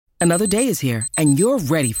Another day is here, and you're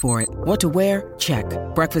ready for it. What to wear? Check.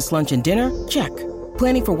 Breakfast, lunch, and dinner? Check.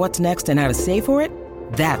 Planning for what's next and how to save for it?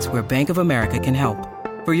 That's where Bank of America can help.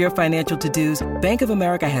 For your financial to-dos, Bank of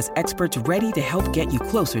America has experts ready to help get you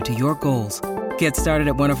closer to your goals. Get started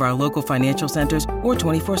at one of our local financial centers or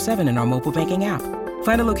 24/7 in our mobile banking app.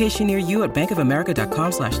 Find a location near you at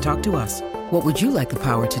bankofamerica.com/talktous. What would you like the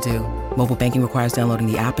power to do? Mobile banking requires downloading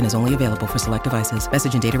the app and is only available for select devices.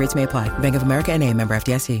 Message and data rates may apply. Bank of America NA, member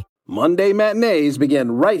FDIC. Monday matinees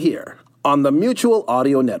begin right here on the Mutual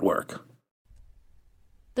Audio Network.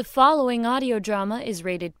 The following audio drama is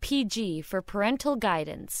rated PG for parental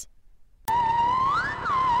guidance.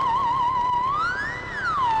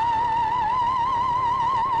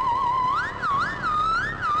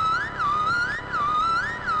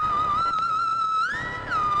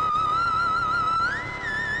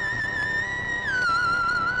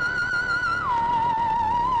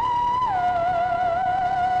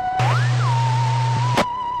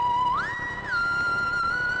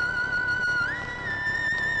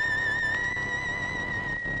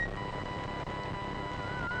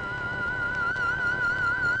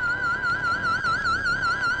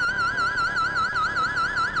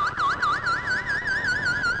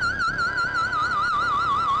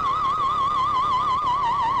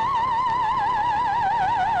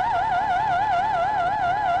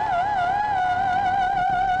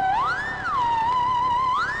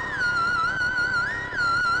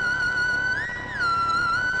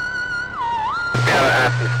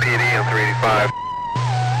 Athens PD on 385.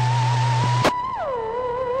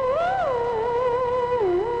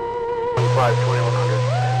 On 5, 2100,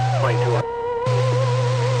 2200.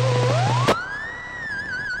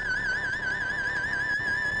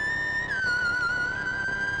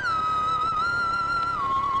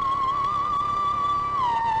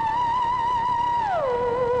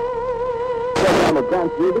 I'm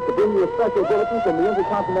Grant Davis to bring you a special bulletin from the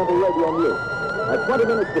Intercontinental Radio News. At 20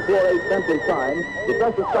 minutes before 8 Central Time,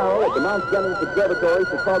 Professor Sauer at the Mount Jennings Observatory,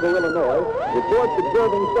 Chicago, Illinois, reports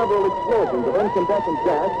observing several explosions of incandescent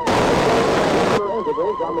gas at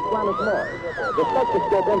intervals on the planet Mars. The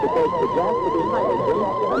spectroscope indicates the gas to be hydrogen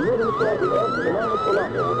and moving toward the edge of enormous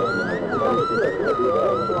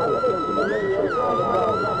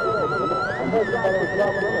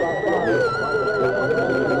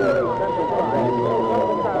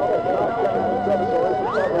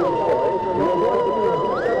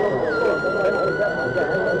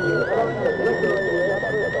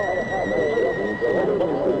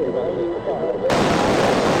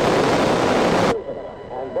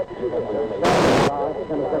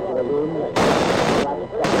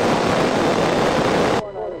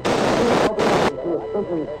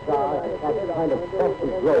kind of special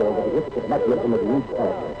role that the intricate mechanism of the each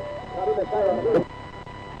element.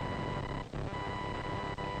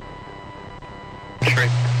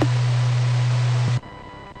 Shrink.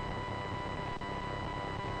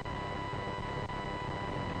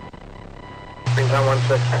 Things on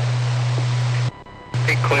 16.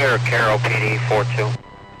 Be clear, Carroll PD 42.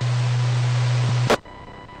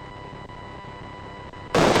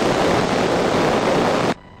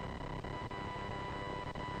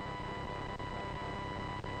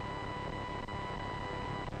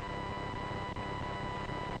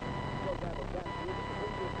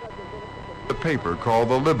 Paper called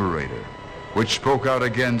The Liberator, which spoke out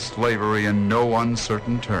against slavery in no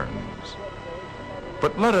uncertain terms.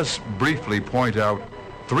 But let us briefly point out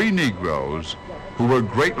 3 Negroes who were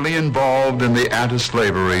greatly involved in the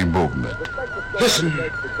anti-slavery movement. Listen,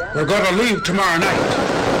 we're going to leave tomorrow night.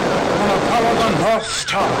 We're going to follow the North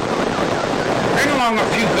Star. Bring along a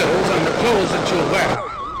few bills and the clothes that you'll wear.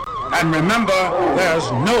 And remember, there's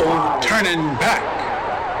no turning back.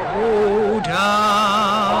 Go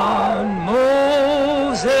down,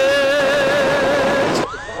 Moses,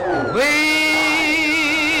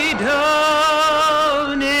 way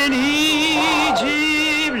down in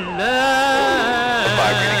Egypt land.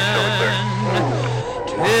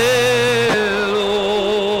 Tell old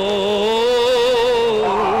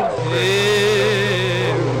Pharaoh,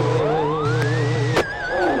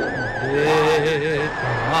 let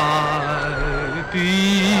my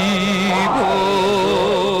people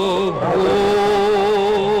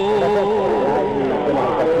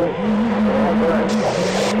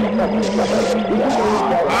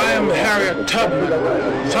I am Harriet Tubman,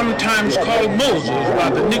 sometimes called Moses by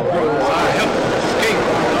the Negroes I helped escape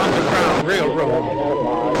on the Underground Railroad.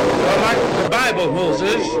 Well, like the Bible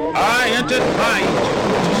Moses, I entered my Egypt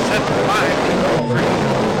to set my people free.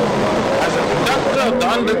 As a conductor of the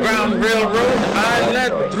Underground Railroad, I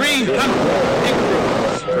led 300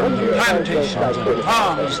 Negroes from plantations and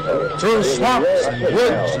farms, through swamps and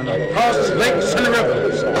woods and across lakes and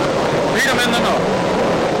rivers. Freedom in the North.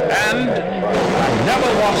 And I never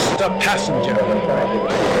lost a passenger.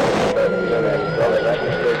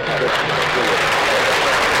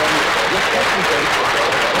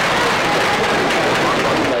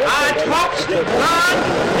 I talks to God,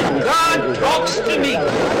 and God talks to me.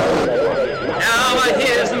 Now I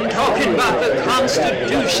hear them talking about the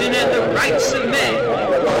Constitution and the rights of man.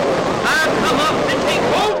 I've come up to take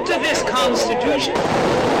oath to this Constitution.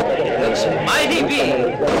 It looks mighty big,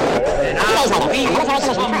 and I believe it's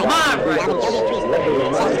for my rights.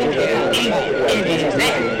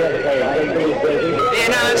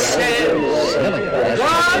 Then I says,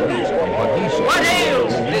 God, what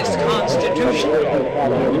ails this Constitution? I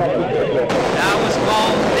was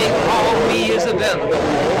born, they called me Isabella.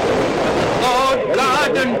 Lord God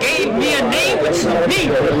done gave me a name with some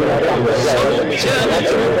meaning. Soldier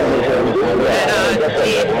that I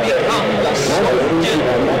did become a soldier.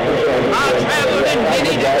 I traveled in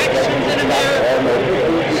many directions in America,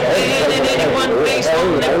 staying in any one place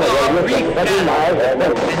only for a brief time. And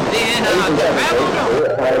then I traveled on,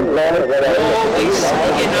 always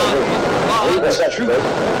speaking out God's truth.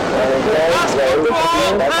 Gospel to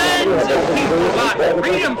all kinds of people about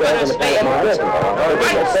freedom for the slaves,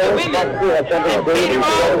 rights of women, and freedom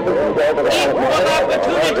of equal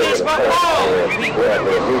opportunities for all people.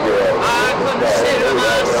 I consider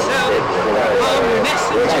myself a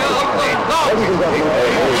messenger of the gospel.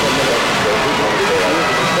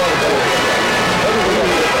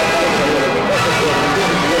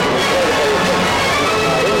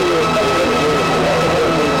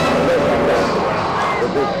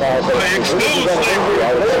 I expose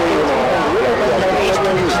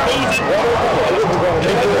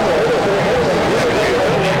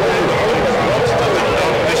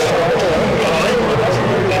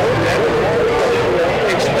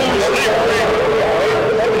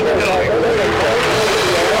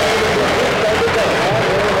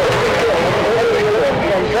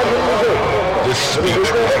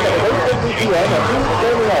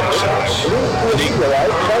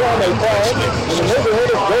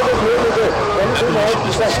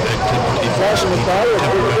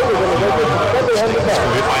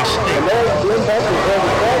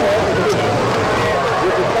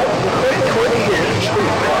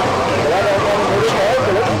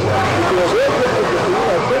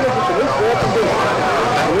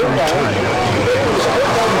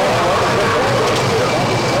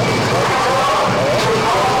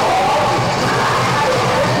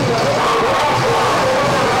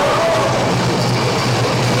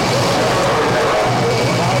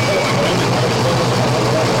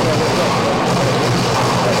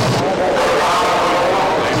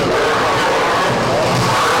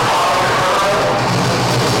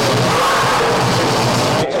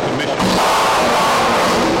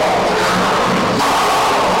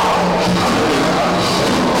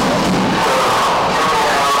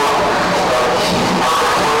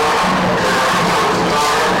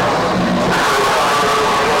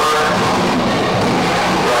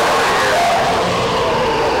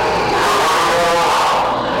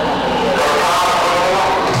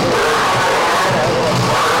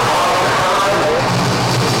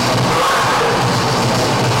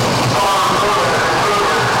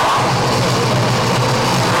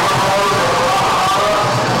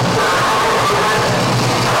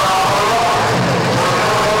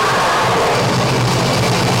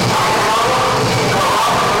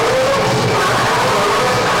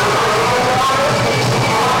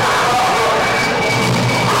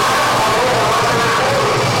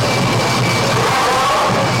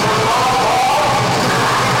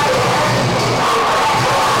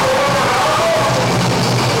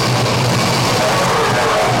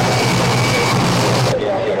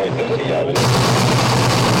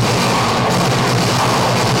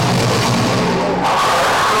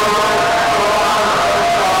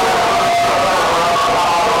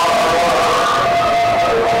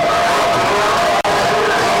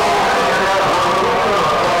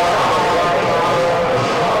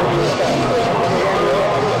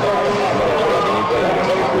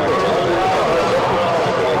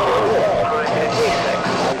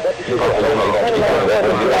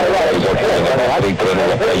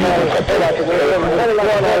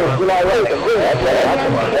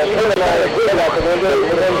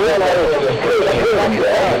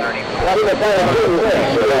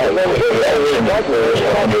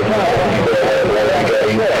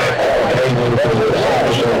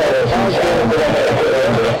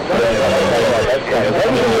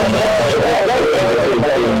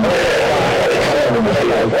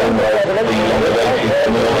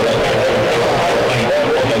Thank you.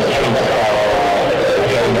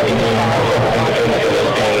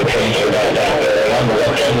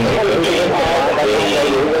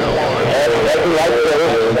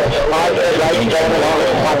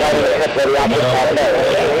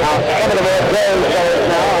 of the more players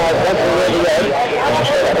now are jumping near the edge.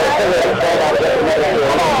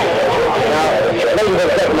 Now, ladies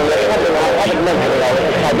and gentlemen, there's something I haven't mentioned yet.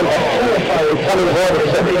 It's coming aboard the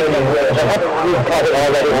ship. We've caught it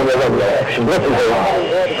already on the radio. Listen to it.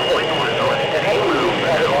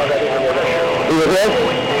 Do you hear?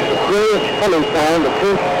 Serious humming sound, the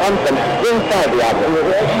truth comes from inside the object.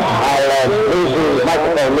 I'll lose the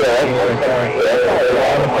microphone there.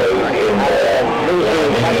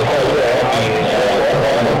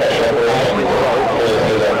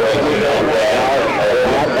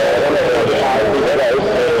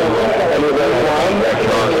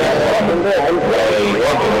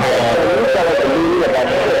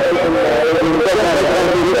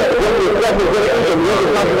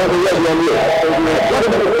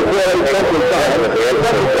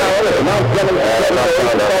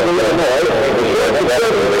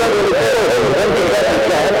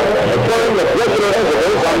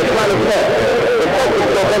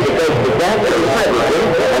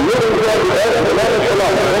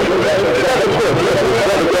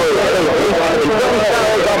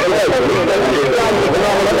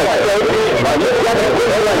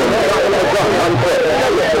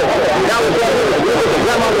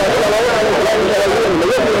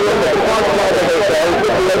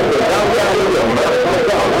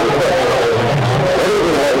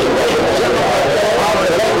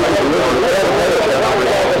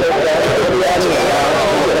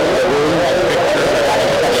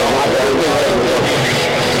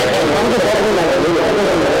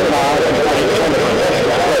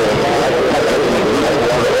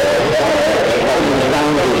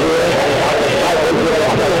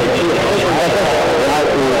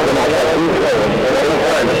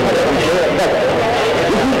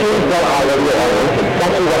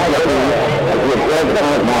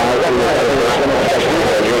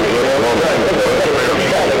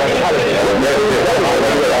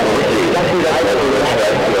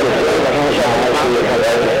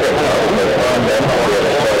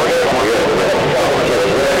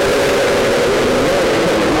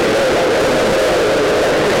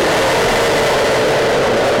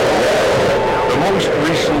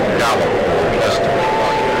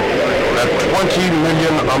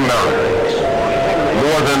 Americans,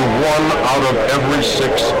 more than 1 out of every 6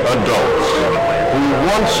 adults who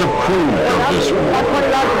once approved of this war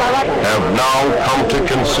have now come to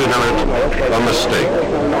consider it a mistake.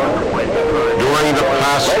 During the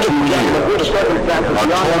past 2 years, a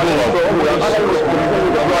total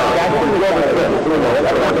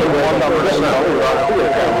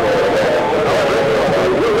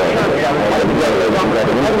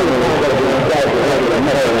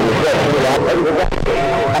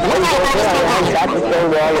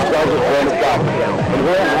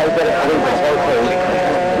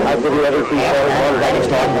I'll give you everything as long as I can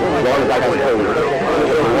talk, as long as I can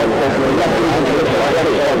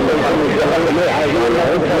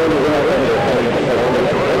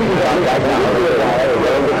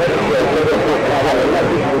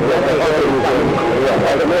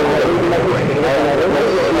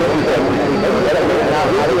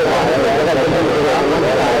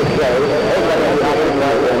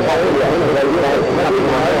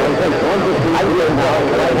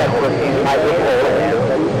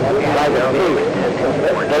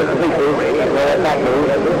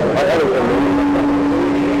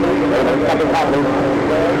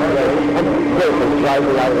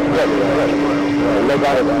they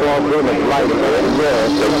got a small room of light in there.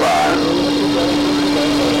 Surprise.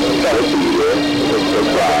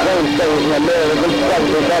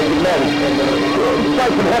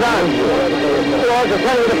 Strike them head on. Or just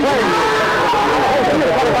running with a plane.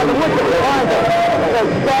 What about the woods?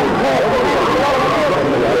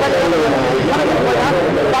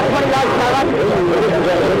 About 20 yards to my right.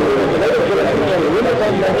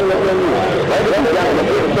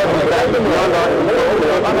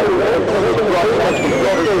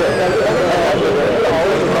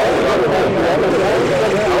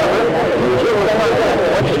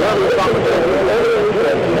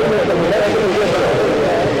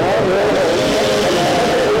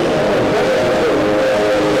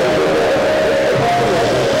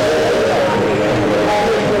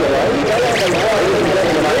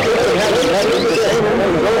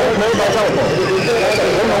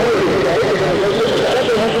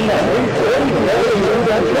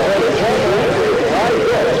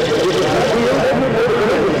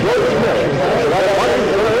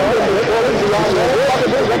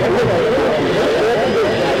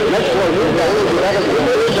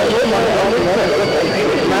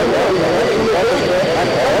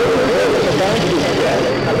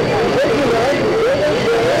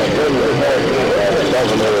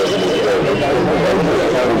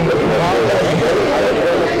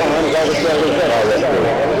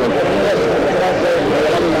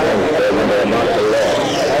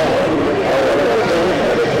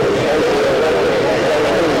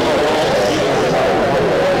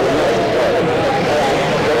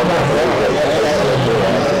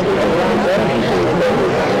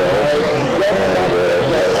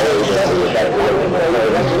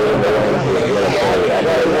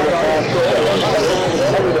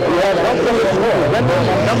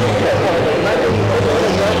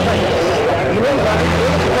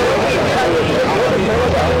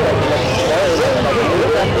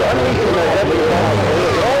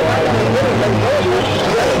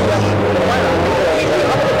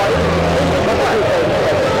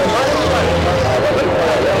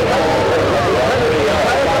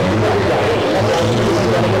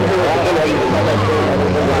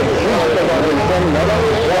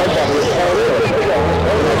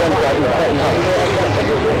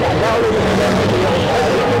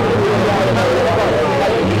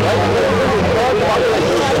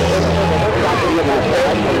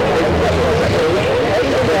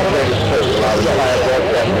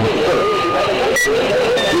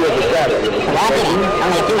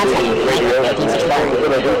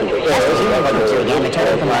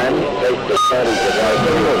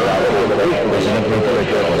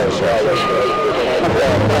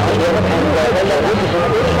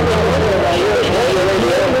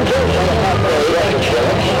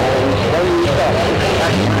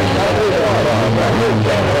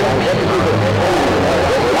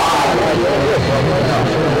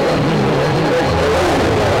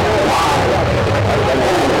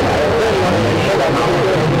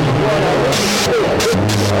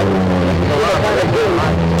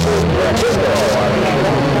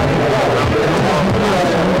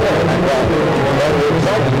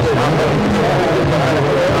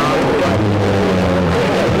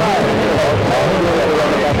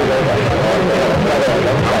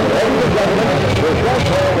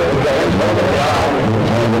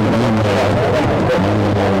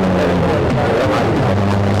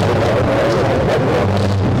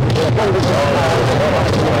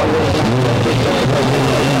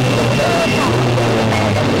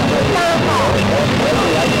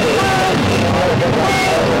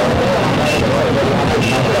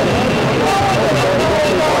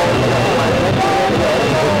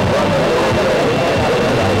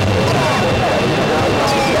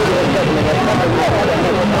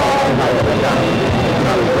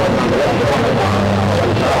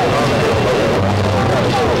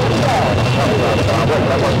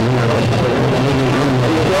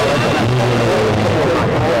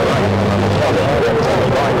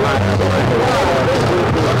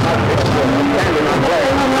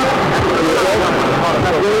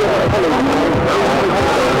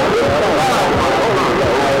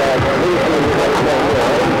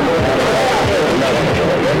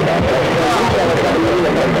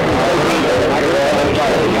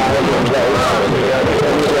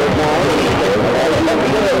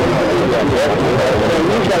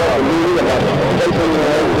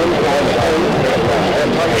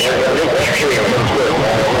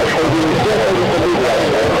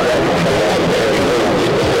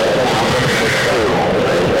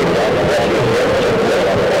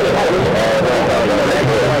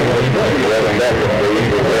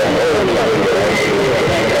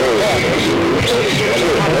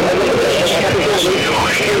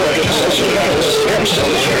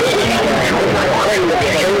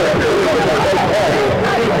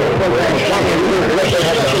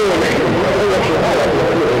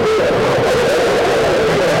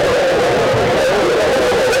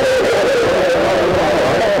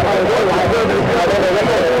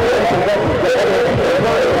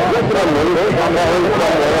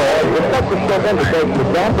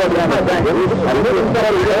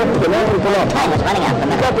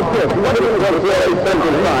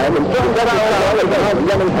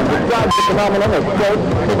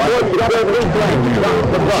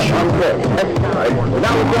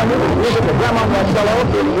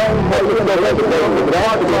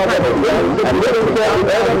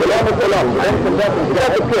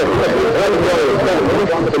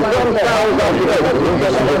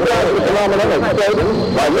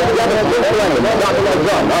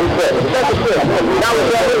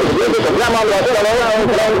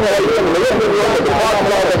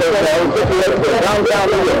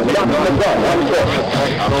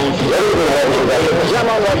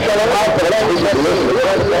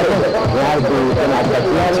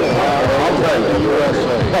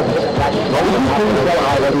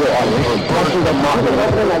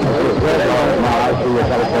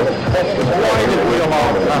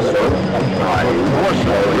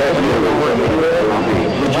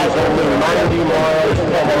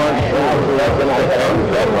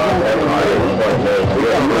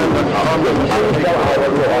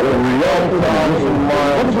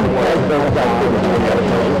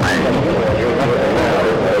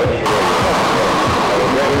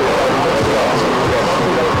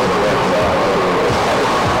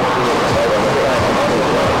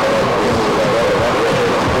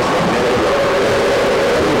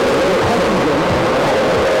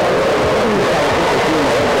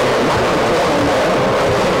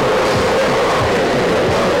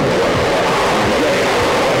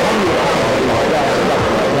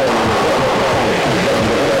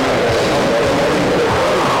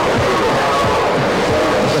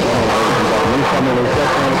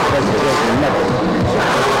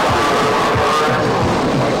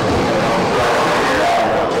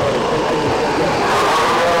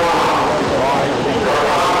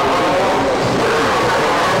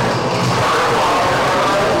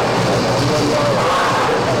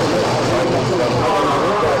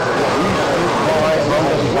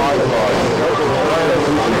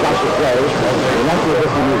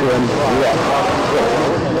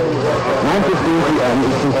 p.m.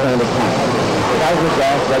 Eastern Standard Time. Plasma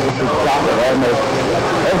gas registered shock of almost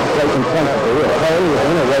earthquake intensity occurring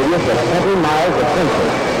within a radius of 20 miles of Princeton.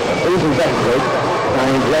 Please investigate.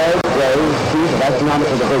 Signed Red Gray, Chief of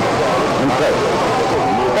Astronomical Division. And quote.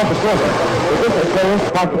 Professor Swanson, does this occurrence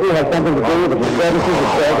possibly have something to do with the disturbances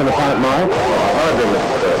observed on the planet Mars? Hardly,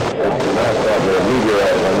 Mr. It's the mass of the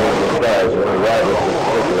meteorite on the skies when it arrives at this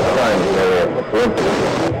particular time, so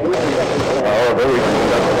coincidence. However, we can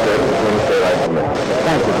conduct the search as soon as daylight permits.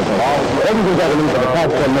 Thank you, Professor. Ladies and gentlemen, for the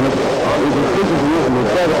past 10 minutes, we've been speaking to you from the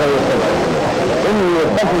Observatory of Princeton. In the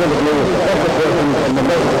special interview with Professor Pearson and the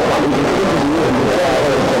Navy, we've been speaking to you from the Observatory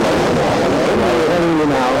of Princeton. We're sending you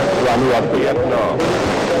now to our new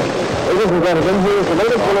office. Ladies and gentlemen, here is the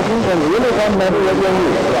latest bulletin from the Uniform Naval Radio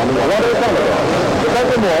News. Water Canada.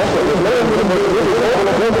 Professor Morse is the latest bulletin from the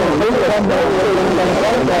Uniform Naval Radio News on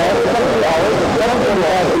Sunday at 7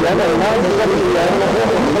 hours, 7:25 p.m.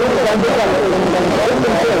 and 9:30 p.m.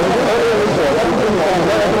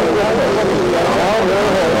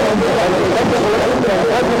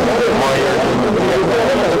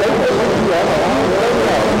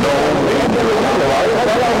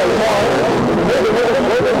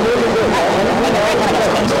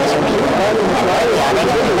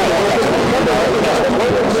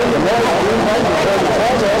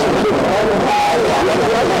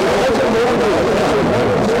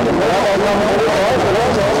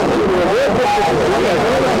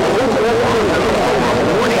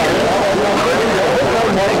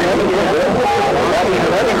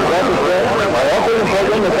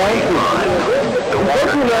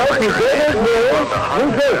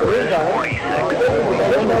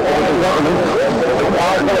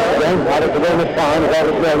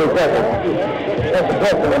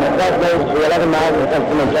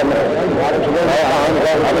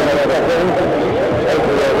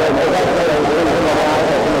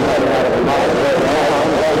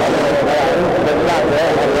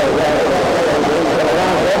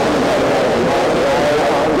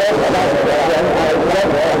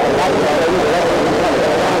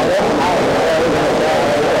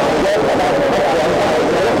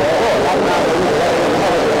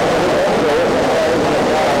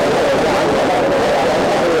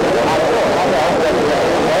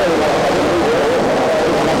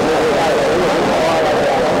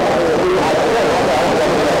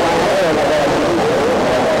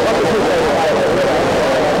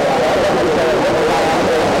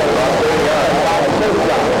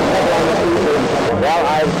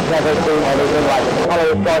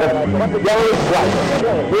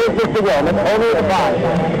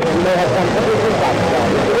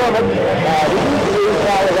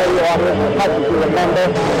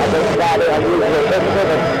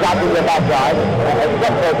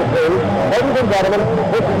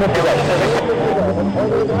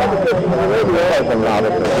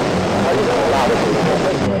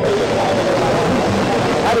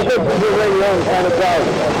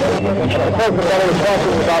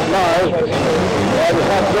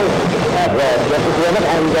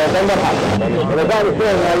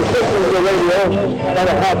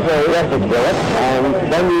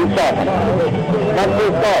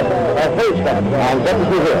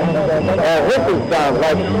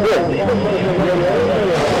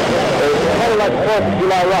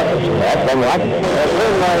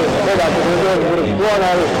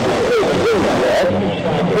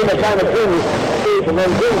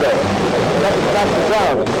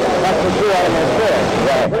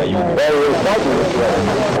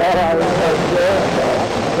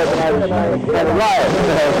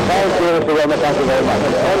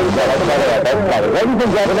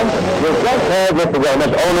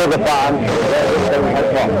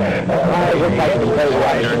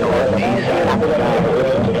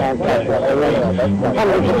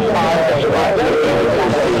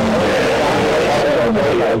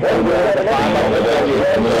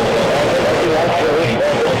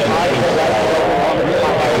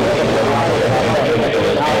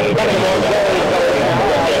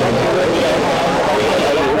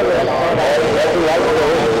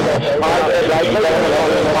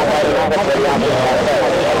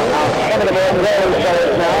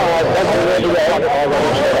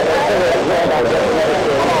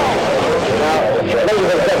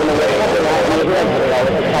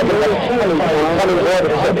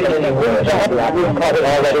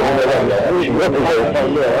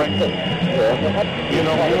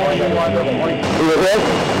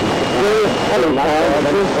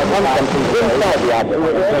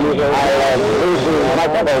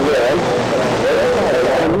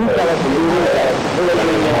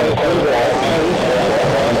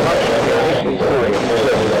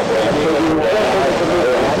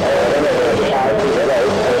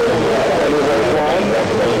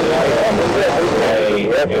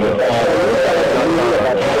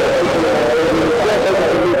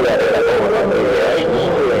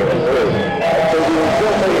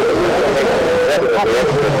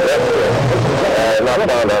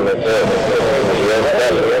 found on the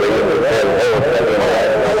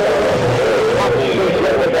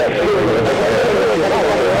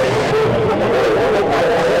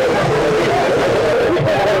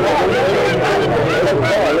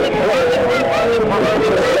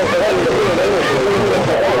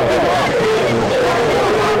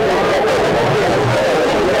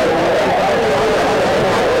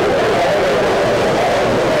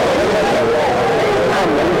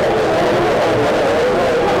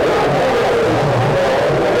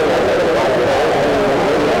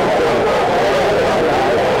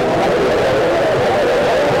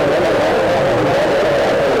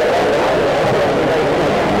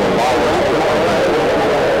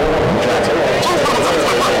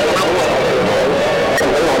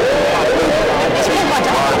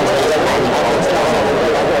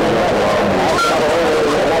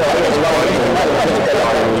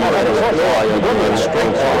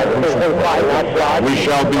we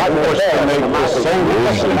shall be forced to make the same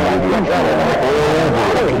decision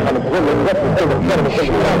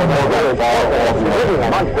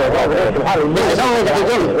It's only the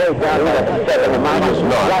beginning.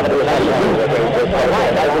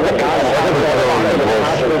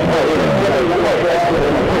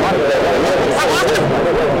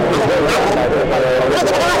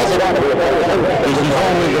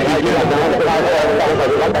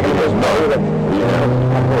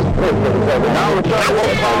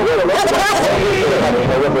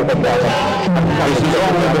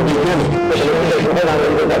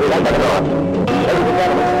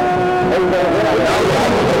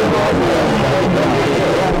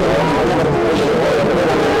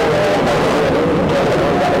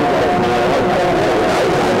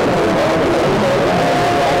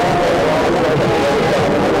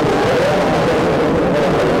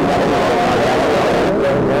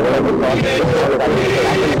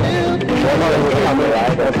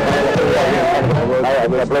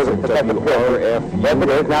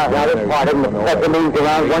 Now this part of the moves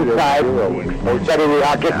around one side, setting the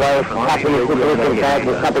object while stopping the situation back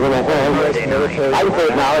with something in the hand. I say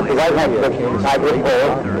it now, it's the right hand side with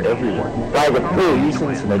forward. By the trees,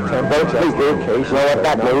 both speakers know what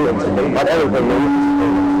that means, what everything means.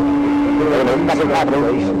 Nothing happening.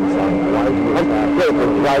 And straight is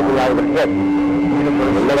rising out of the pit. The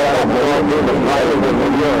middle of the world is rising in the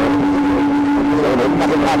air.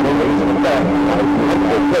 Nothing happening.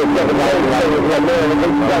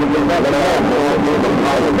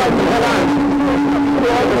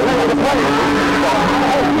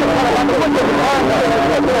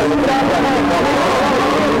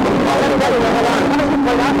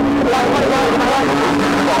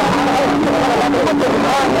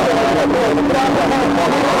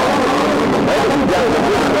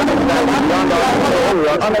 We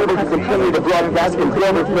are unable to continue the broadcast in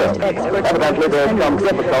global film. Evidently, there is some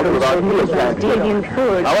difficulty with our field transmission.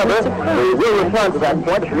 However, we will return to that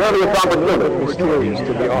point at the earliest opportunity. Mysterious,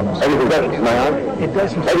 to be honest. Ladies and gentlemen, my aunt.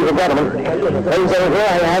 Ladies and gentlemen, here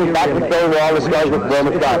I am back to show you all the stories with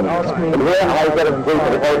Roman Garden. And here I get a brief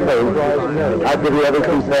of the whole thing. I'll give you every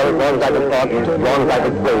detail as long as I can talk, as long as I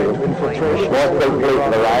can please. More state police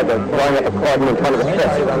have arrived and throwing up a cordon in front of the ship.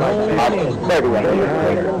 About 30 of them.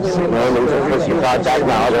 No news of Christian card back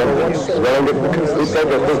now. They're willing to take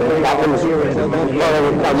their business captains. Following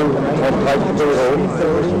is coming. And twice to do it.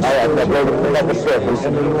 All right, they're going to protect the surface.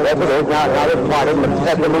 Yes, it is. Now they're parted. The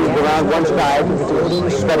sector moves around one side,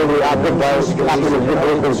 spreading the object while captain and people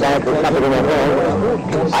in back with something in their hand.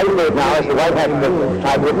 I say it now as the right hand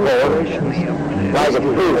side with forward. Like a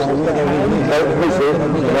priest. Both pieces,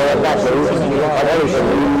 you know what that means, what everything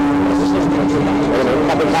means.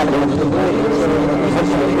 Nothing happening.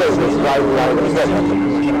 It's rising out of the sector.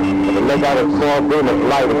 They make out a small beam of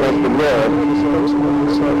light against the mirror.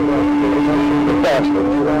 The bastard.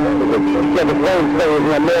 Get the flame stays in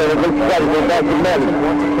the mirror and looks right at back to men.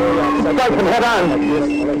 Strike them head on.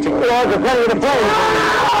 Towards the center of the flame.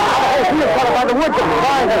 He was caught by the woods and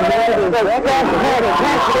flying and gas and head and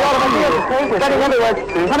hands to the automobile. Getting everywhere.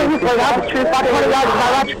 Coming this way now, about 20 yards from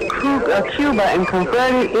Iraq, Cuba, and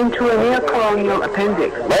converted into a neocolonial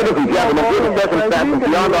appendix. Ladies and gentlemen, due to circumstances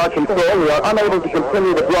beyond our control, we are unable to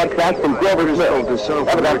continue the broadcast from Grover's Mill.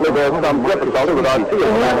 Evidently, there is some difficulty with our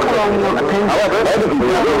field. However, ladies and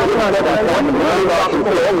gentlemen, we return at that point beyond our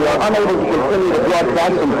control, we are unable to continue the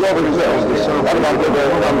broadcast from Grover's Mill. Evidently,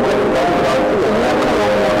 there is some difficulty with our field.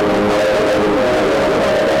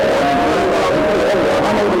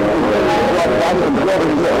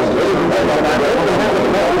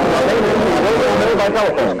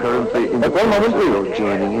 Currently in the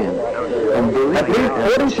joining in. At the least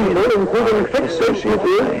 40 people, including 6 safety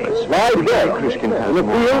crews, lie dead in the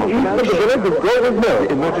field east of the village of Grover's Mill.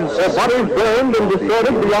 Their bodies burned and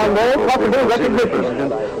distorted beyond all possible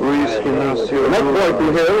recognition. The next voice you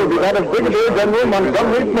hear will be that of Brigadier General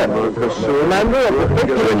Montgomery Smith, commander of the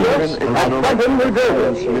 5th Division at Trenton, New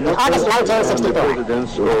Jersey. In August 1964,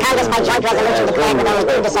 Congress by joint resolution declared that only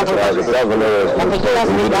 2 dissenting votes that the U.S.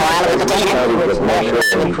 Negro Island entertainer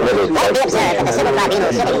won't be observed at the civil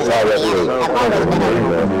tribunal sittings have always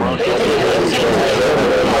been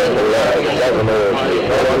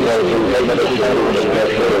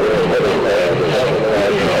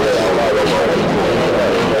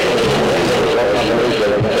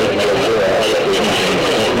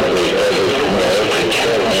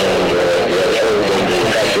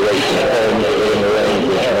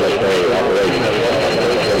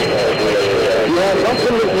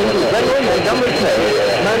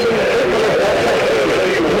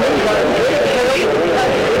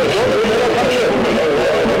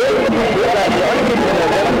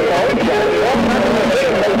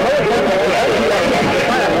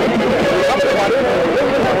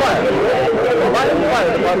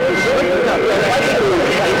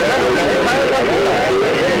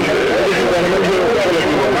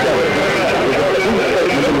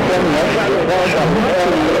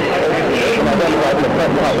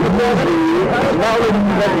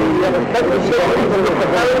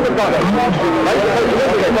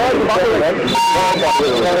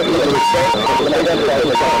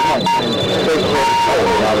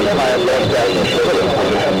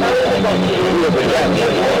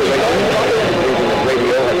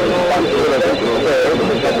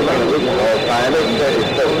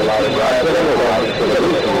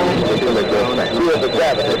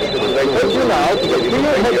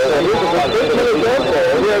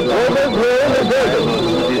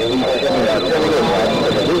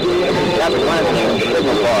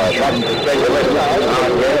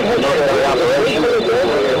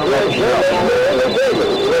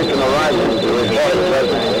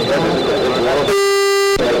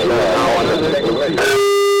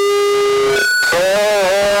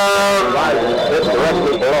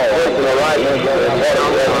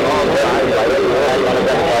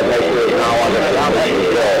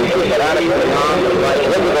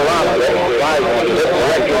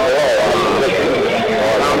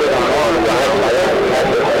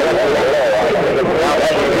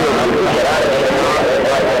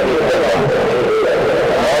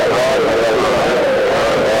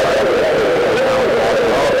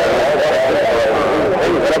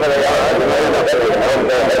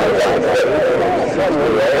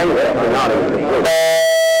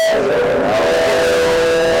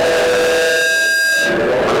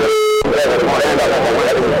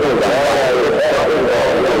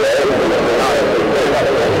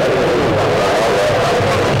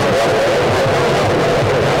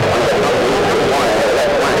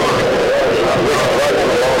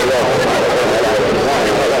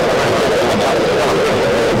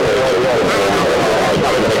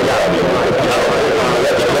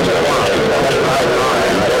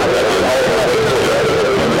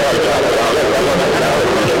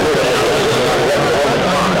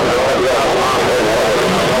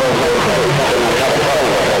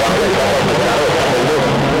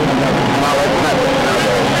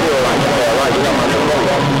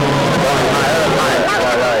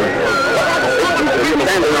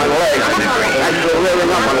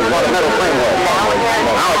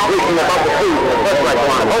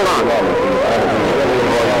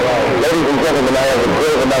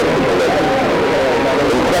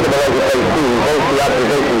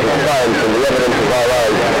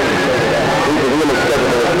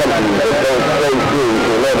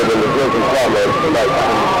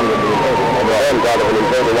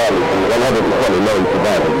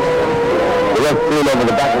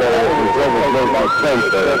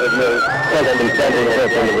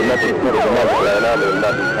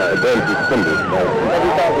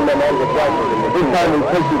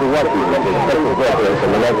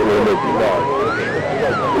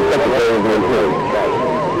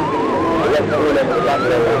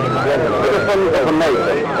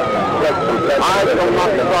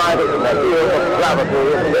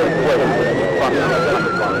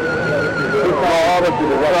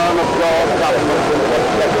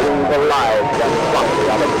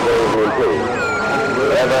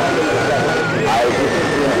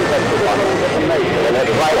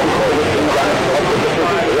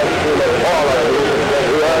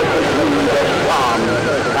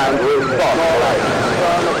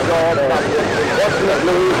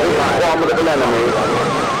Enemy,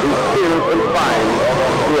 who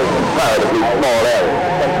is comparatively small area.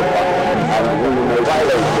 And we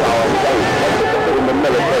violate our faith in the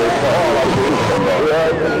military for all of the Eastern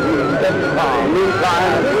world.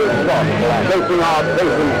 Meantime, facing our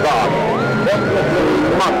faith in God, definitely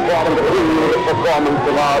must continue the performance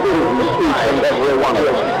of our duties each and every one of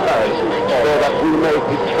us, so that we may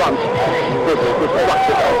confront this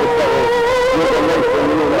destructive adversary with a nation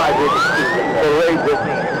united, courageous,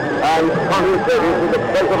 and concentrated to the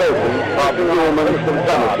preservation of human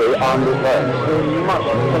supremacy on this earth. We must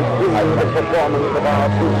continue the performance of our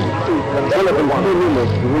duties each and every one of us,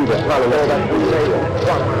 so that we may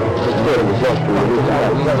confront the spirit of justice in this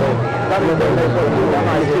earth. That is the nation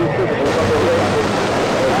united citizens of the world.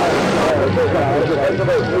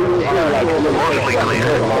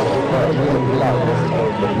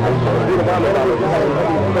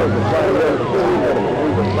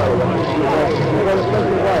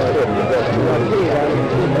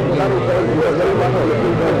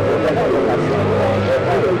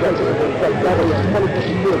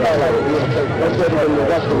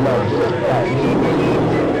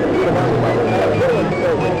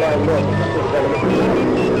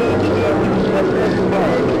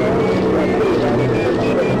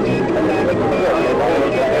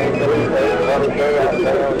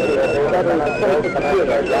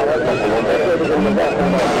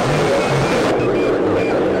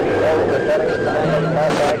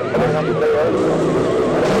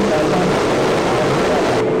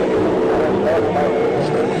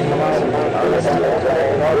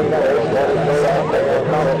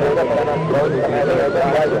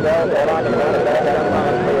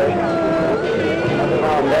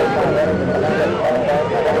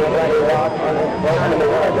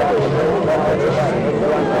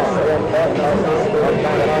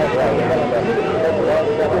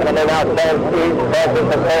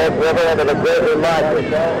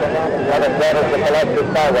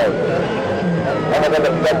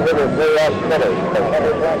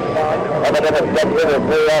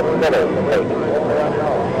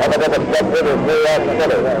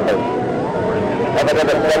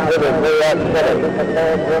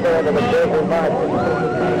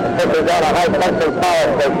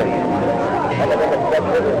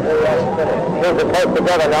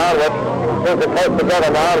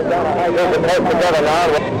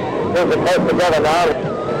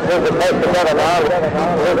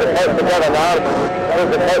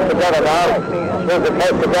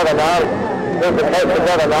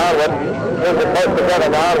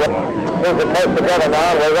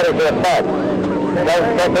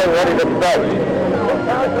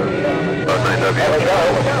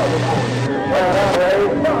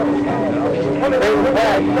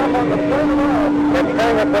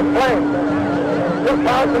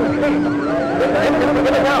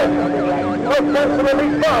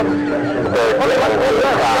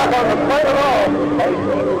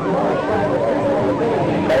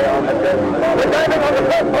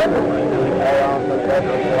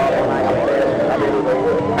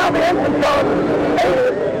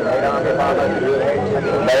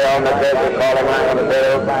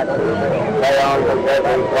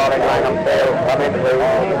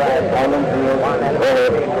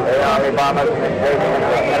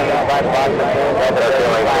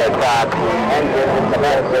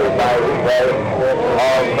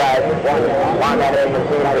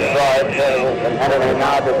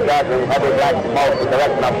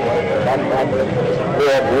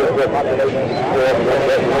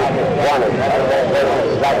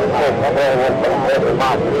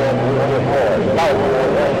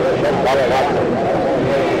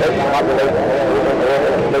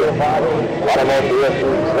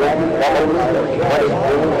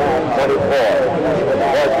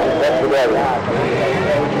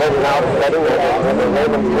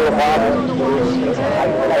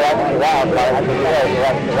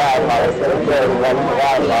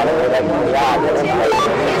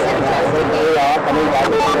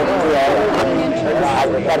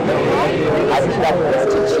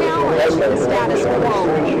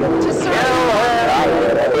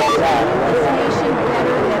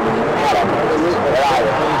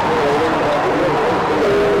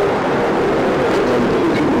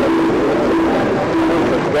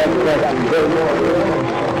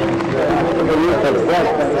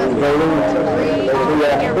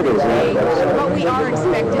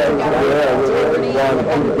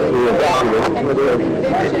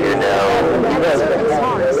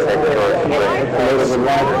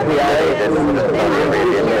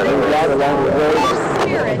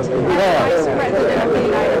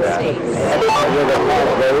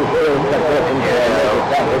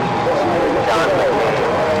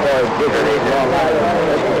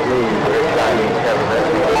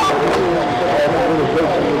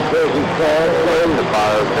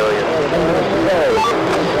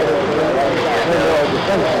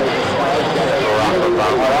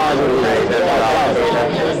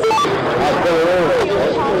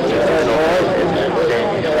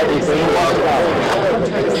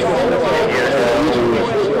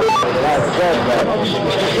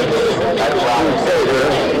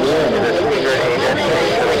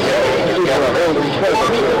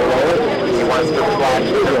 He wants to flash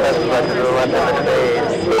the best to the left of the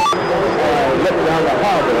face. Looking down the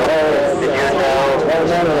harbor. Did you know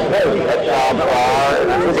that Tom Barr is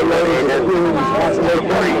a single agent?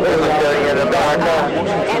 Affiliate of America.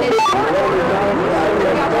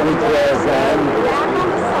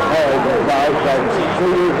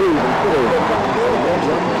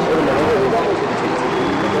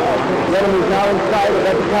 The enemy's now inside of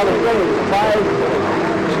that California.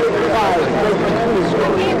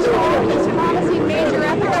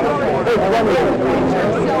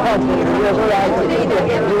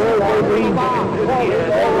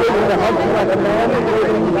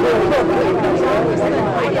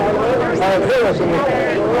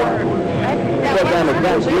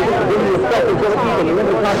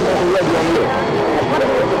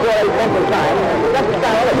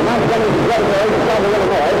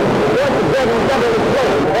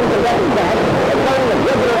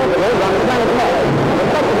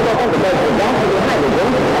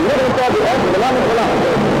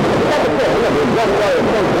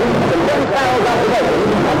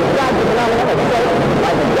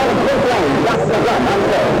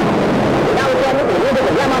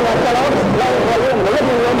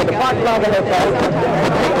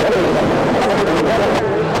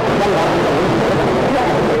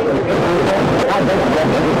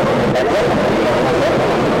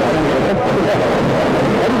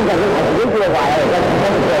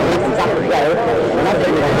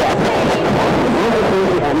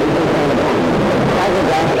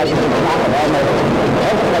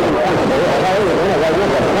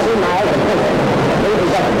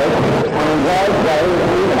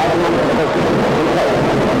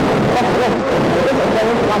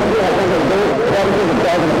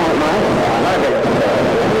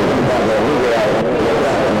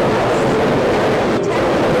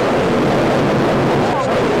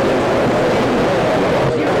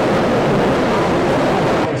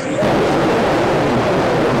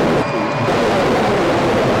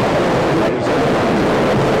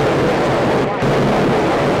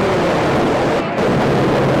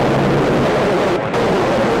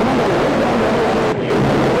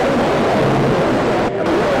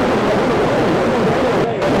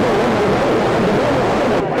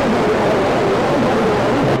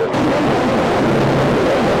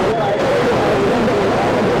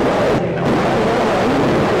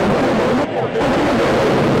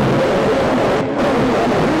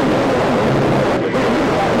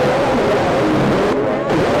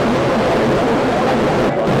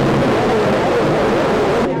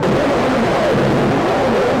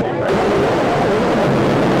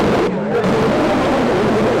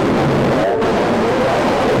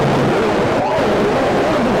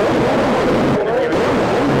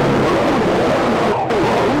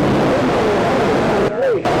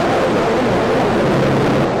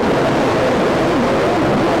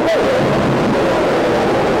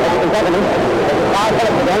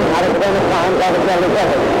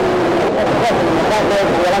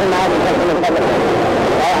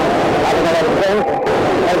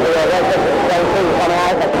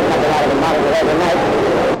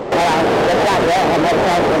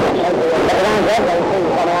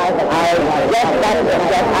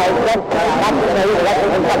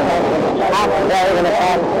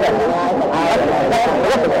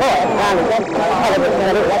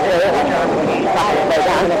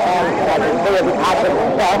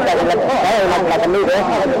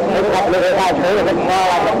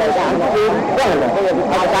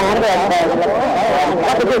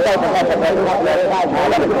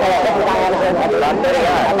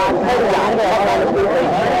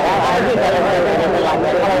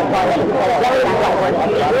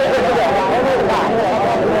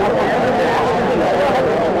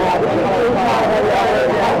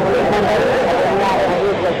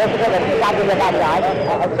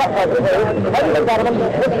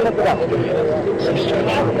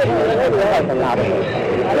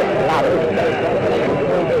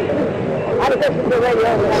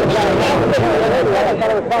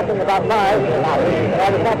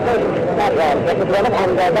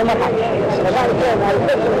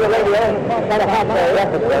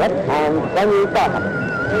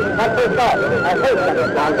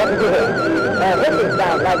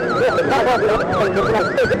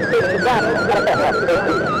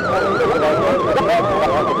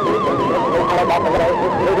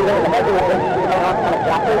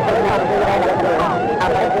 1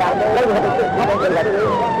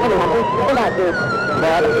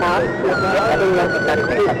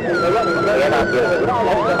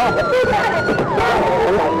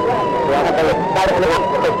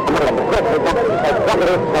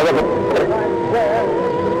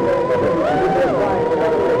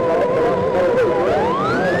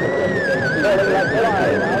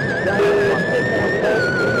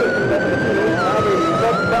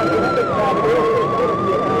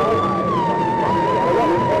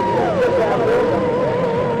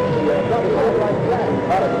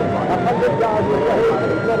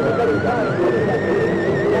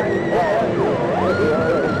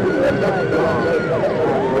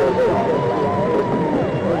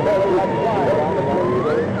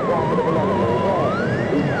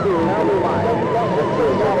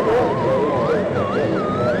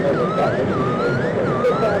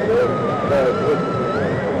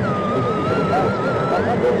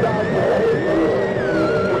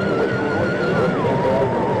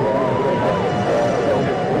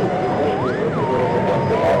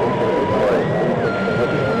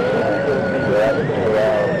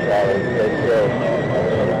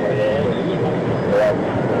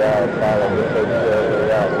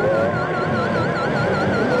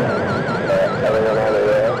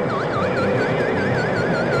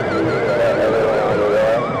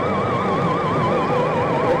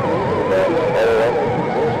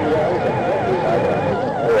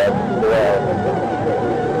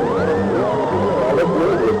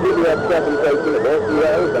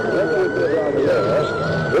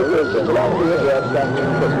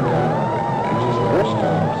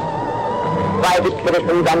 Private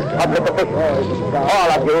citizens and public officials, all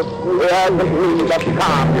of you hear the news of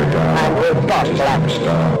calm and with thoughtful action.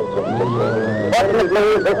 Fortunately,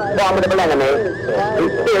 this formidable enemy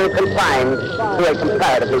is still confined to a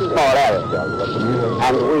comparatively small area,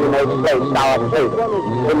 and we may place our faith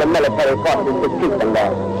in the military forces to keep them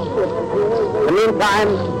there. In the meantime,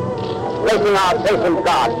 placing our faith in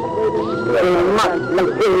God, we must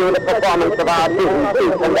continue the performance of our duties,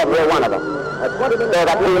 each and every one of them, so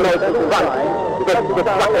that we may confront this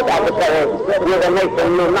destructive adversary with a nation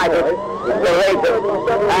united, courageous,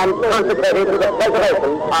 and consecrated to the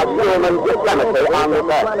preservation of human supremacy on this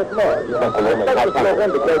earth.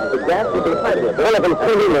 Relevant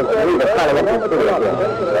civilians read the parliamentary studio here.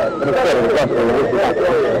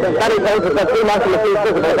 Study shows that the 3 months in the field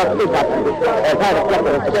visible above sea captains as high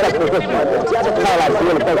reflected and successful positions highlights the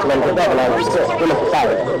unification and development of human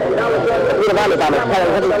society. The field of army bombers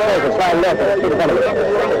carrying heavy explosives flying north of the street of enemies.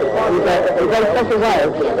 In very special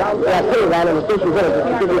ways, they are killing down in the station villages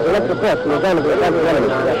to give you direct reports from the zone of the advancing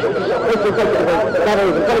enemies. This is the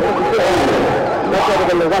batteries of 2052 enemies located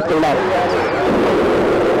in the western mountains.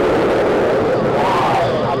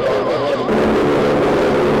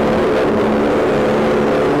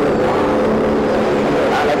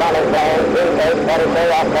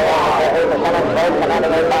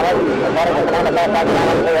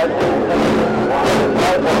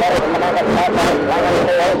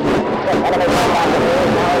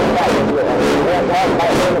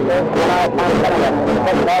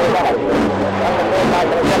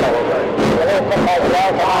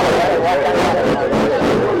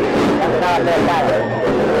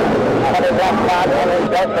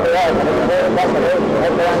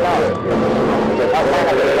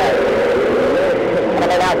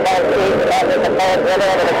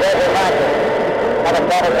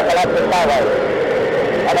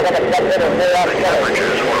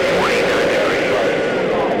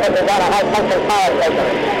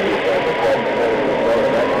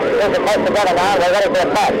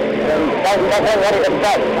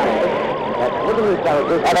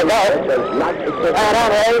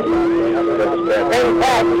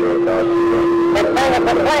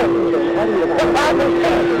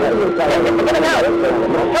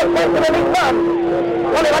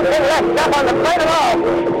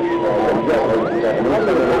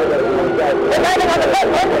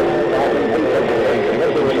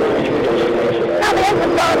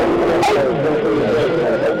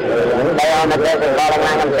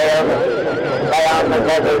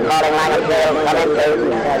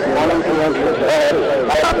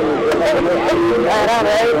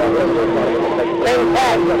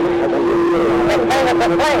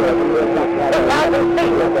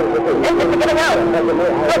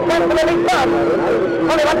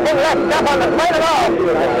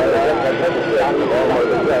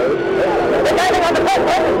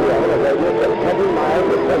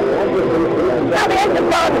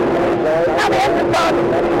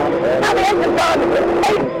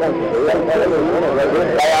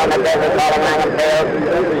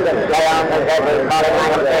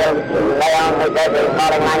 Lay on on the desert,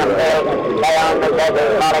 calling Langham-Field. Stay on the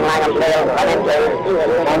desert, calling Langham-Field. Come into.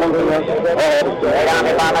 Third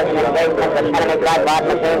Army bombers in engagement with enemy glide-bot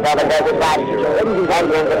machines over desert flats.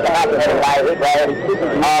 Engines incapacitated by heat waves.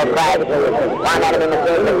 All crashed. One enemy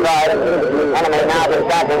machine destroyed. Enemy now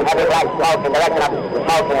discharging heavy black smoke in direction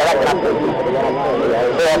of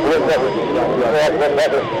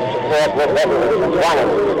Fourth with warning.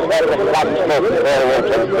 There's the black smoke.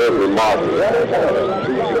 Very remarkable.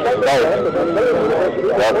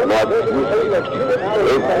 That's not.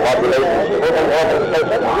 Eight population. Moving over the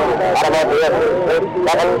station. Automobile.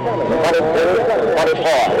 7, 22,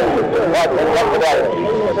 24. What's in the together?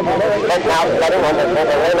 Take now, setting on the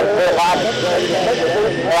Raymond Boulevard.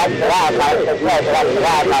 That's the wild card. That's the wild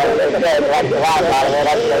card. That's the wild card.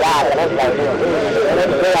 That's the wild card.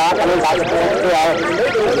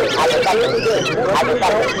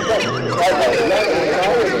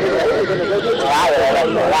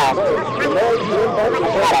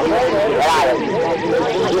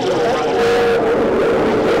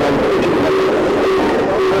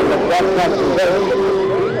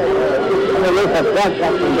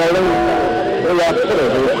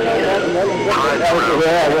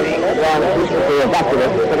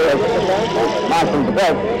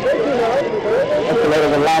 Estimated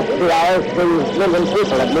in the last 2 hours, 3 million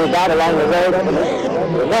people have moved out along the road.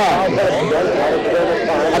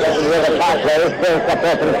 Up the river Parkway, still kept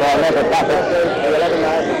open for local traffic.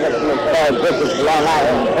 Bridges to Long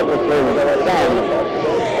Island, hopelessly down.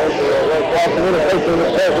 All communication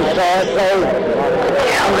with Jersey Shore closed.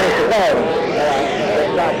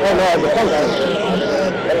 No more detention.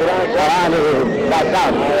 The army is wiped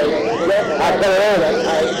out. Artillery,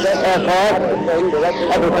 airport,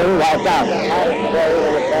 everything wiped out.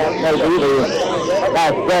 Maybe the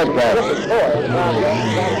last broadcast.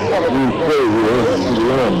 You say you're in the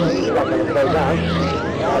end.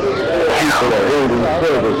 People are holding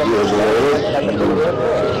service here,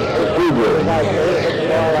 boys.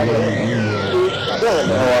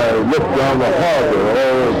 I look down the harbor,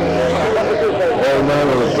 all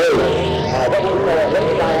manner of place.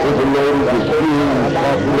 With the ladies of seeing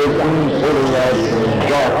population pulling out from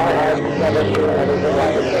dock.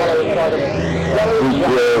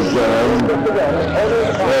 This was jammed.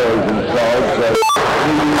 Cars and clouds that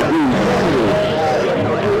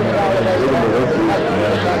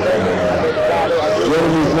the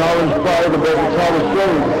enemy is now inspired above the Thomas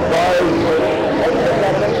Jones. 5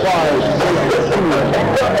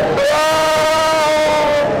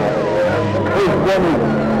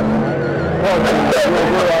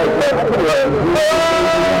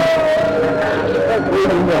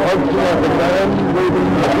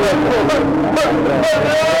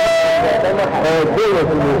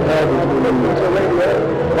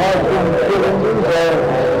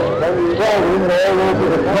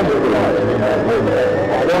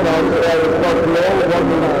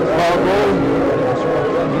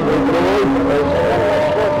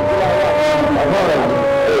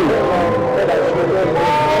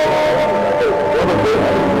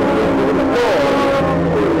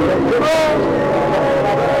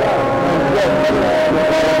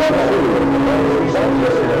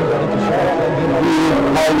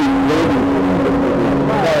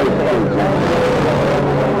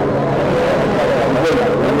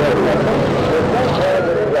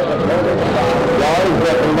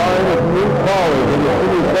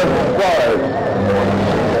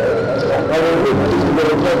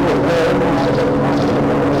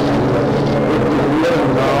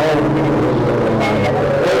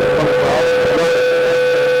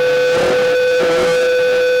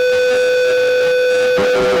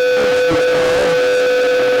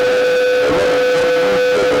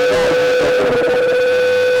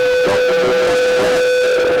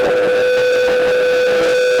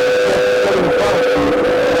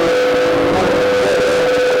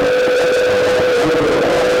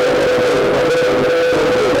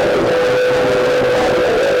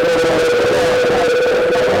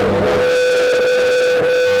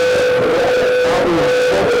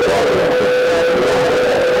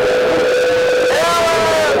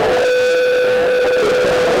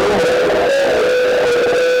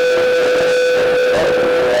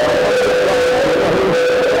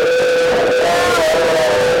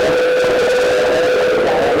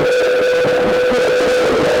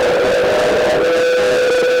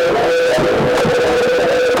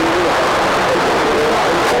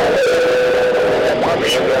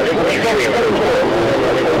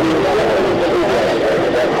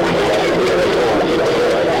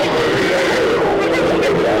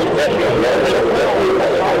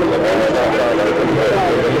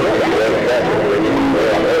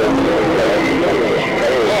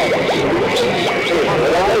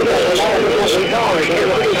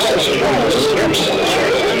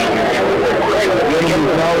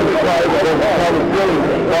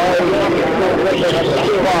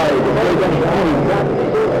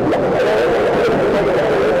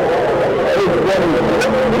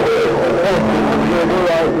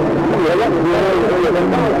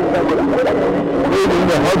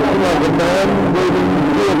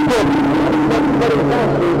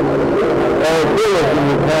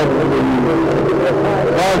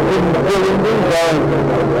 Carson cylinders are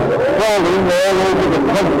falling all over the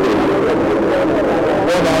country.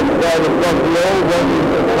 One outside of Buffalo, one in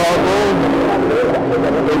Chicago,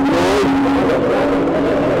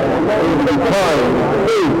 Detroit, in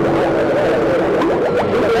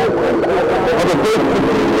Detroit, on the first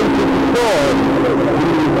 15 inches of the store,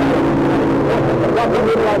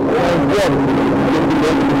 and yet, in the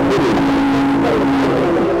city,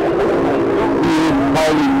 he is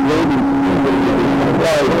highly graded.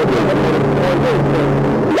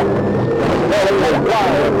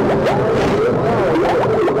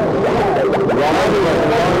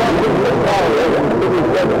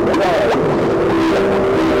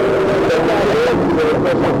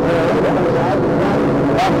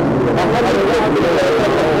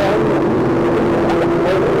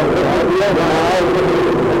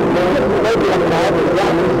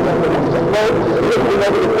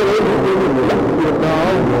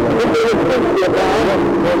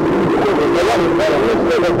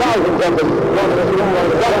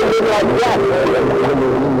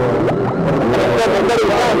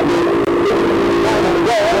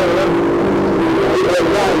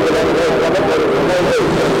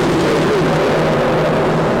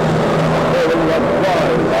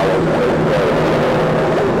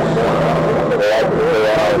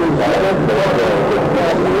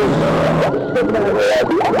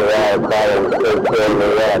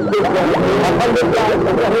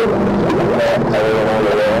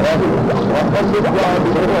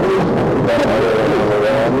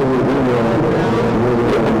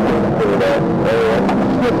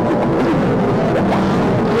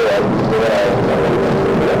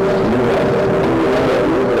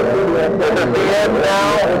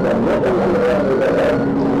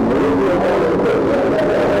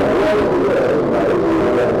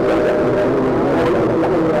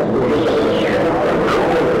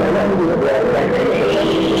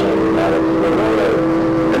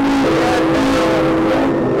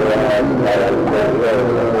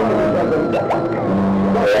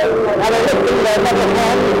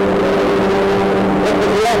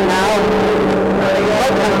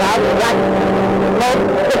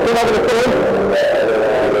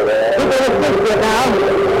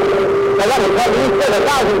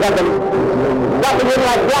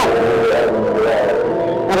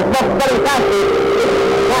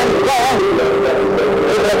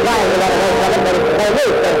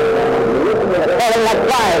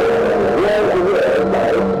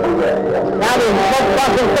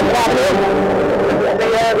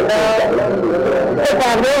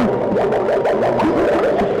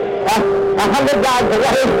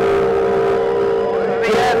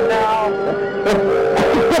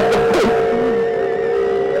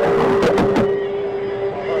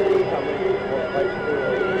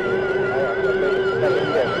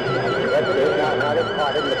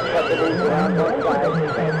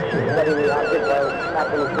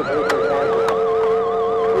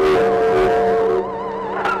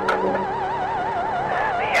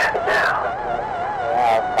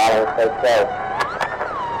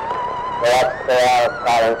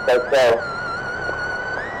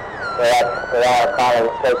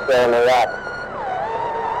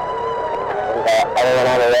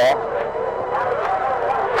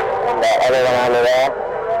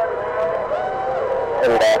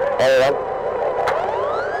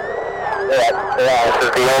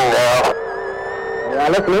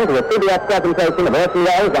 Listening to the CBS presentation of Orson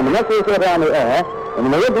Welles on the Mercury Theatre on the Air in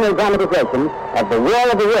an original dramatization of The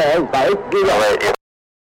War of the Worlds by H.G. Wells.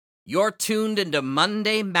 You're tuned into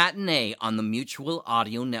Monday Matinee on the Mutual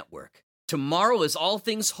Audio Network. Tomorrow is All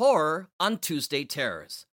Things Horror on Tuesday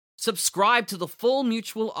Terrors. Subscribe to the full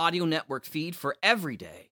Mutual Audio Network feed for every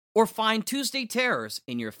day, or find Tuesday Terrors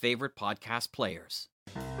in your favorite podcast players.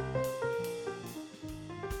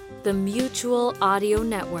 The Mutual Audio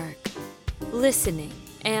Network. Listening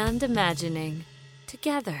and imagining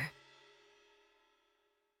together.